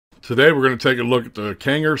Today we're going to take a look at the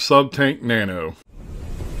Kangertech Subtank Nano.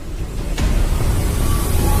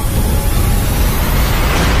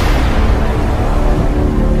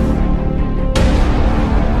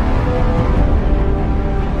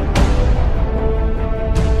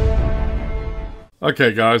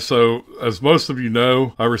 Okay guys, so as most of you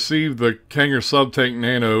know, I received the Kangertech Subtank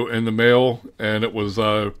Nano in the mail, and it was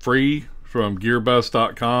free from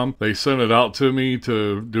gearbest.com. They sent it out to me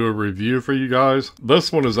to do a review for you guys. This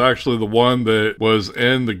one is actually the one that was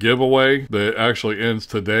in the giveaway that actually ends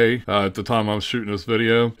today at the time I'm shooting this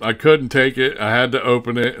video. I couldn't take it. I had to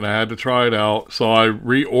open it and I had to try it out. So I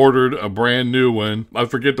reordered a brand new one. I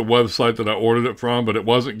forget the website that I ordered it from, but it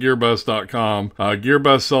wasn't gearbest.com.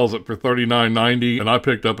 Gearbest sells it for $39.90 and I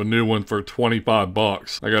picked up a new one for 25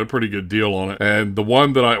 bucks. I got a pretty good deal on it. And the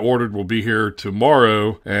one that I ordered will be here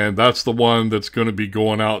tomorrow, and that's the one that's going to be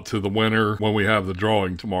going out to the winner when we have the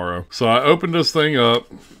drawing tomorrow. So I opened this thing up.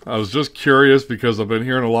 I was just curious because I've been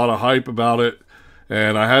hearing a lot of hype about it,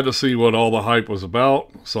 and I had to see what all the hype was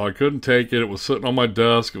about. So I couldn't take it. It was sitting on my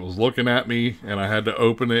desk. It was looking at me, and I had to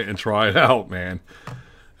open it and try it out, man.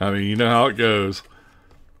 I mean, you know how it goes.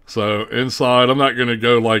 So inside, I'm not going to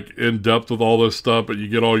go like in depth with all this stuff, but you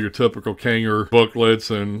get all your typical Kanger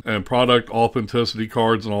booklets and product authenticity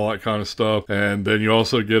cards and all that kind of stuff. And then you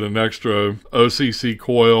also get an extra OCC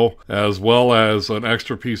coil as well as an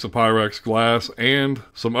extra piece of Pyrex glass and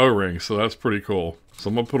some O-rings. So that's pretty cool. So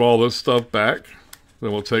I'm going to put all this stuff back.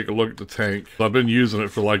 Then we'll take a look at the tank. I've been using it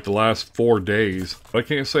for like the last 4 days. I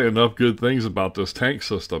can't say enough good things about this tank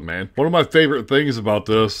system, man. One of my favorite things about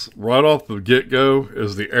this, right off the get-go,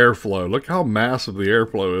 is the airflow. Look how massive the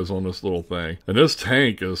airflow is on this little thing. And this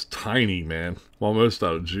tank is tiny, man. I'm almost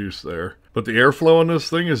out of juice there. But the airflow on this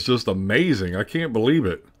thing is just amazing. I can't believe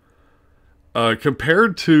it.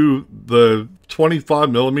 Compared to the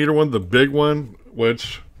 25mm one, the big one,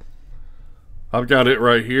 which I've got it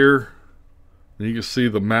right here. You can see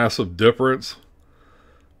the massive difference.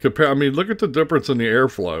 I mean, look at the difference in the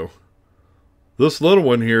airflow. This little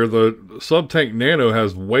one here, the Subtank Nano,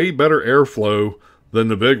 has way better airflow than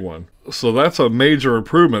the big one. So that's a major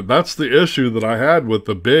improvement. That's the issue that I had with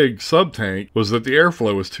the big Subtank, was that the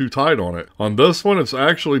airflow was too tight on it. On this one, it's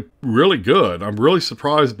actually really good. I'm really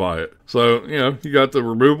surprised by it. So, you know, you got the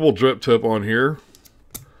removable drip tip on here.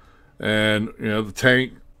 And, you know, the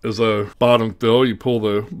tank is a bottom fill. You pull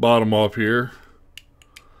the bottom off here.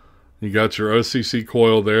 You got your OCC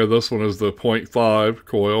coil there. This one is the 0.5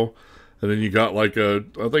 coil. And then you got like I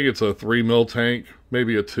think it's a 3mm tank,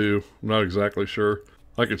 maybe a 2. I'm not exactly sure.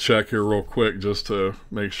 I could check here real quick just to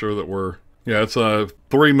make sure that yeah, it's a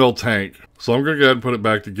 3mm tank. So I'm going to go ahead and put it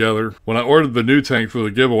back together. When I ordered the new tank for the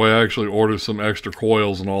giveaway, I actually ordered some extra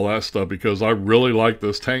coils and all that stuff because I really like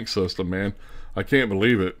this tank system, man. I can't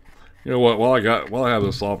believe it. You know what, while I have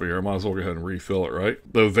this off of here, I might as well go ahead and refill it, right?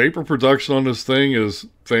 The vapor production on this thing is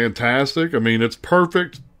fantastic. I mean, it's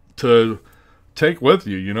perfect to take with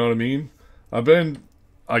you, you know what I mean?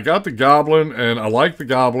 I got the Goblin, and I like the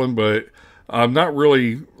Goblin, but I'm not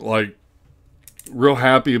really, like, real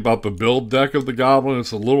happy about the build deck of the Goblin.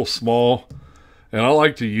 It's a little small, and I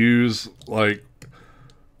like to use, like,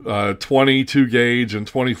 22 gauge and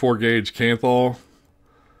 24 gauge Kanthal.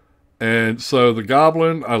 And so the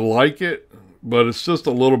Goblin, I like it, but it's just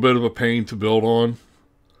a little bit of a pain to build on.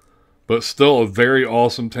 But still a very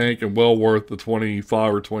awesome tank and well worth the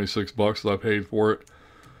 25 or 26 bucks that I paid for it.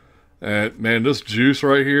 And man, this juice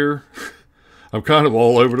right here, I'm kind of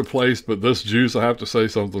all over the place, but this juice, I have to say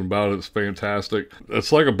something about it. It's fantastic.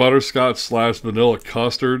 It's like a butterscotch / vanilla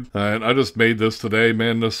custard. And I just made this today,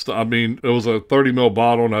 man. I mean, it was a 30ml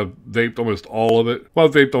bottle and I vaped almost all of it. Well, I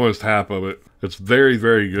vaped almost half of it. It's very,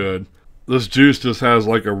 very good. This juice just has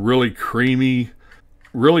like a really creamy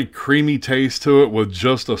taste to it with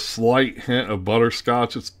just a slight hint of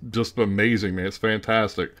butterscotch. It's just amazing, man. It's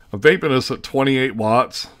fantastic. I'm vaping this at 28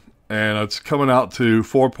 watts. And it's coming out to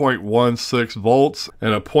 4.16 volts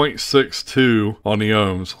and a 0.62 on the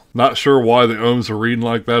ohms. Not sure why the ohms are reading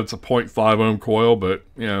like that. It's a 0.5 ohm coil, but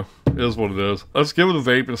you know, it is what it is. Let's give it a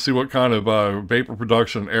vape and see what kind of vapor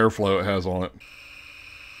production and airflow it has on it.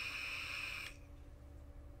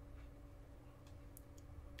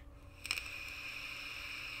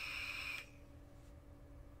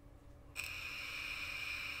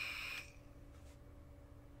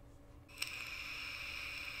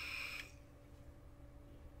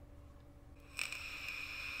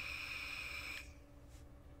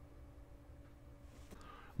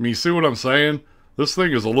 I mean, you see what I'm saying? This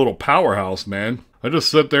thing is a little powerhouse, man. I just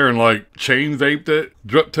sit there and like chain vaped it.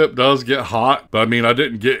 Drip tip does get hot, but I mean, I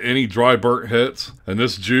didn't get any dry burnt hits. And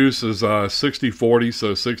this juice is 60-40,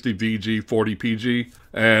 so 60 VG, 40 PG.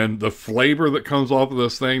 And the flavor that comes off of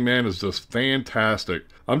this thing, man, is just fantastic.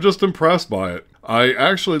 I'm just impressed by it. I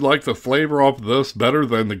actually like the flavor off of this better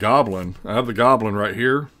than the Goblin. I have the Goblin right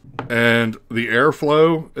here, and the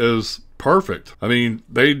airflow is perfect. I mean,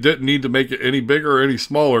 they didn't need to make it any bigger or any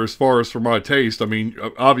smaller as far as for my taste. I mean,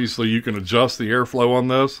 obviously you can adjust the airflow on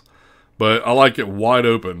this, but I like it wide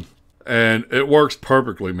open. And it works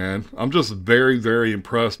perfectly, man. I'm just very, very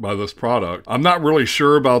impressed by this product. I'm not really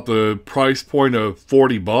sure about the price point of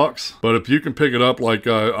 40 bucks, but if you can pick it up, like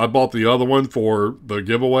I bought the other one for the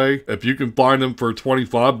giveaway. If you can find them for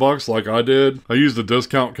 25 bucks like I did, I used the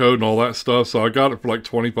discount code and all that stuff, so I got it for like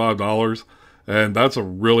 $25. And that's a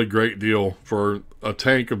really great deal for a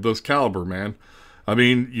tank of this caliber, man. I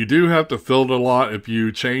mean, you do have to fill it a lot if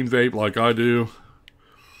you chain vape like I do.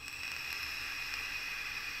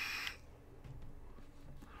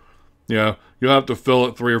 Yeah, you'll have to fill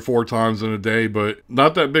it 3 or 4 times in a day, but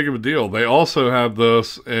not that big of a deal. They also have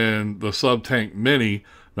this in the Subtank Mini.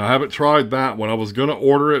 Now, I haven't tried that one. I was going to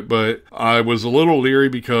order it, but I was a little leery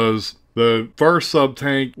because the first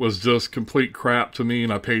Subtank was just complete crap to me,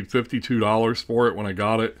 and I paid $52 for it when I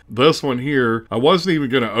got it. This one here, I wasn't even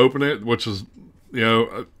going to open it, which is, you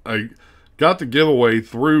know, I got the giveaway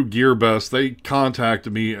through GearBest. They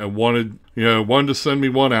contacted me and wanted to send me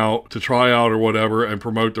one out to try out or whatever and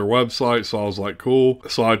promote their website. So I was like, cool.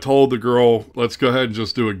 So I told the girl, let's go ahead and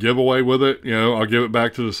just do a giveaway with it. You know, I'll give it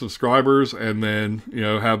back to the subscribers and then, you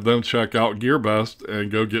know, have them check out GearBest and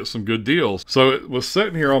go get some good deals. So it was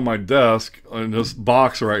sitting here on my desk in this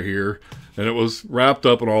box right here, and it was wrapped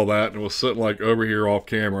up and all that, and it was sitting like over here off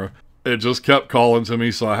camera. It just kept calling to me,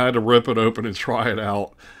 so I had to rip it open and try it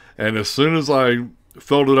out. And as soon as I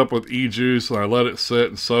filled it up with e-juice and I let it sit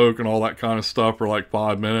and soak and all that kind of stuff for like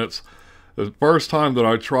 5 minutes, the first time that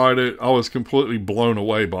I tried it, I was completely blown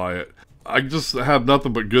away by it. I just have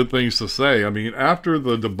nothing but good things to say. I mean, after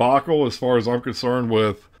the debacle, as far as I'm concerned,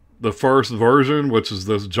 with the first version, which is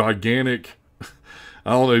this gigantic,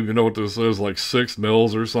 I don't even know what this is, like 6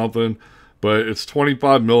 mils or something, but it's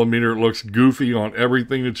 25 millimeter. It looks goofy on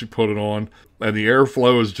everything that you put it on, and the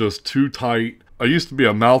airflow is just too tight. I used to be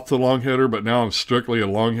a mouth-to-lung hitter, but now I'm strictly a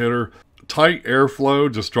lung hitter. Tight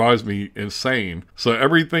airflow just drives me insane. So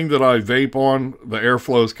everything that I vape on, the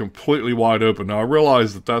airflow is completely wide open. Now, I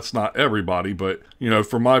realize that that's not everybody, but, you know,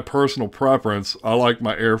 for my personal preference, I like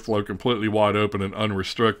my airflow completely wide open and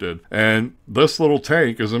unrestricted. And this little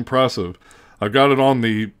tank is impressive. I've got it on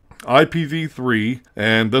the IPv3,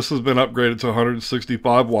 and this has been upgraded to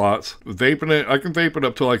 165 watts. Vaping it, I can vape it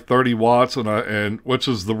up to like 30 watts, and which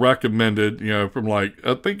is the recommended, you know, from like,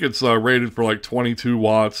 I think it's rated for like 22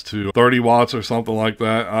 watts to 30 watts or something like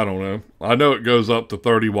that. I don't know. I know it goes up to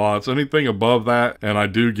 30 watts. Anything above that, and I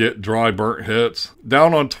do get dry burnt hits.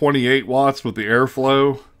 Down on 28 watts with the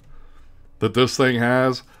airflow that this thing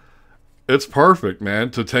has, it's perfect, man,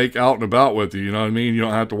 to take out and about with you. You know what I mean? You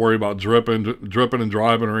don't have to worry about dripping and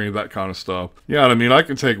driving or any of that kind of stuff. Yeah, I mean, I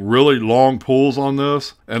can take really long pulls on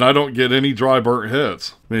this, and I don't get any dry burnt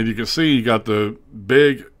hits. I mean, you can see you got the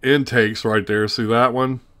big intakes right there. See that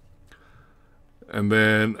one? And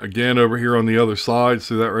then again over here on the other side,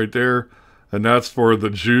 see that right there? And that's for the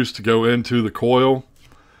juice to go into the coil.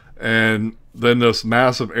 And then this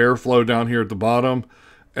massive airflow down here at the bottom,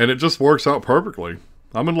 and it just works out perfectly.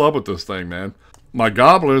 I'm in love with this thing, man. My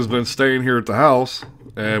Goblin has been staying here at the house,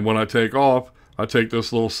 and when I take off, I take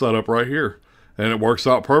this little setup right here, and it works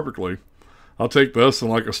out perfectly. I'll take this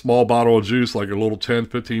and like a small bottle of juice, like a little 10,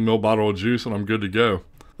 15 ml bottle of juice, and I'm good to go.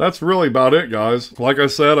 That's really about it, guys. Like I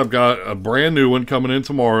said, I've got a brand new one coming in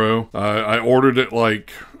tomorrow. I ordered it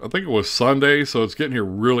like, I think it was Sunday, so it's getting here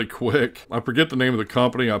really quick. I forget the name of the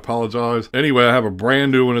company. I apologize. Anyway, I have a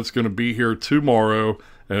brand new one that's going to be here tomorrow,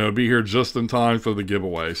 and it'll be here just in time for the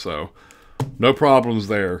giveaway, so no problems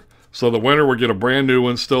there. So the winner will get a brand new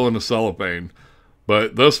one still in the cellophane.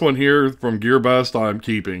 But this one here from GearBest, I'm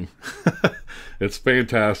keeping. It's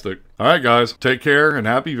fantastic. All right, guys, take care and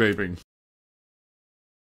happy vaping.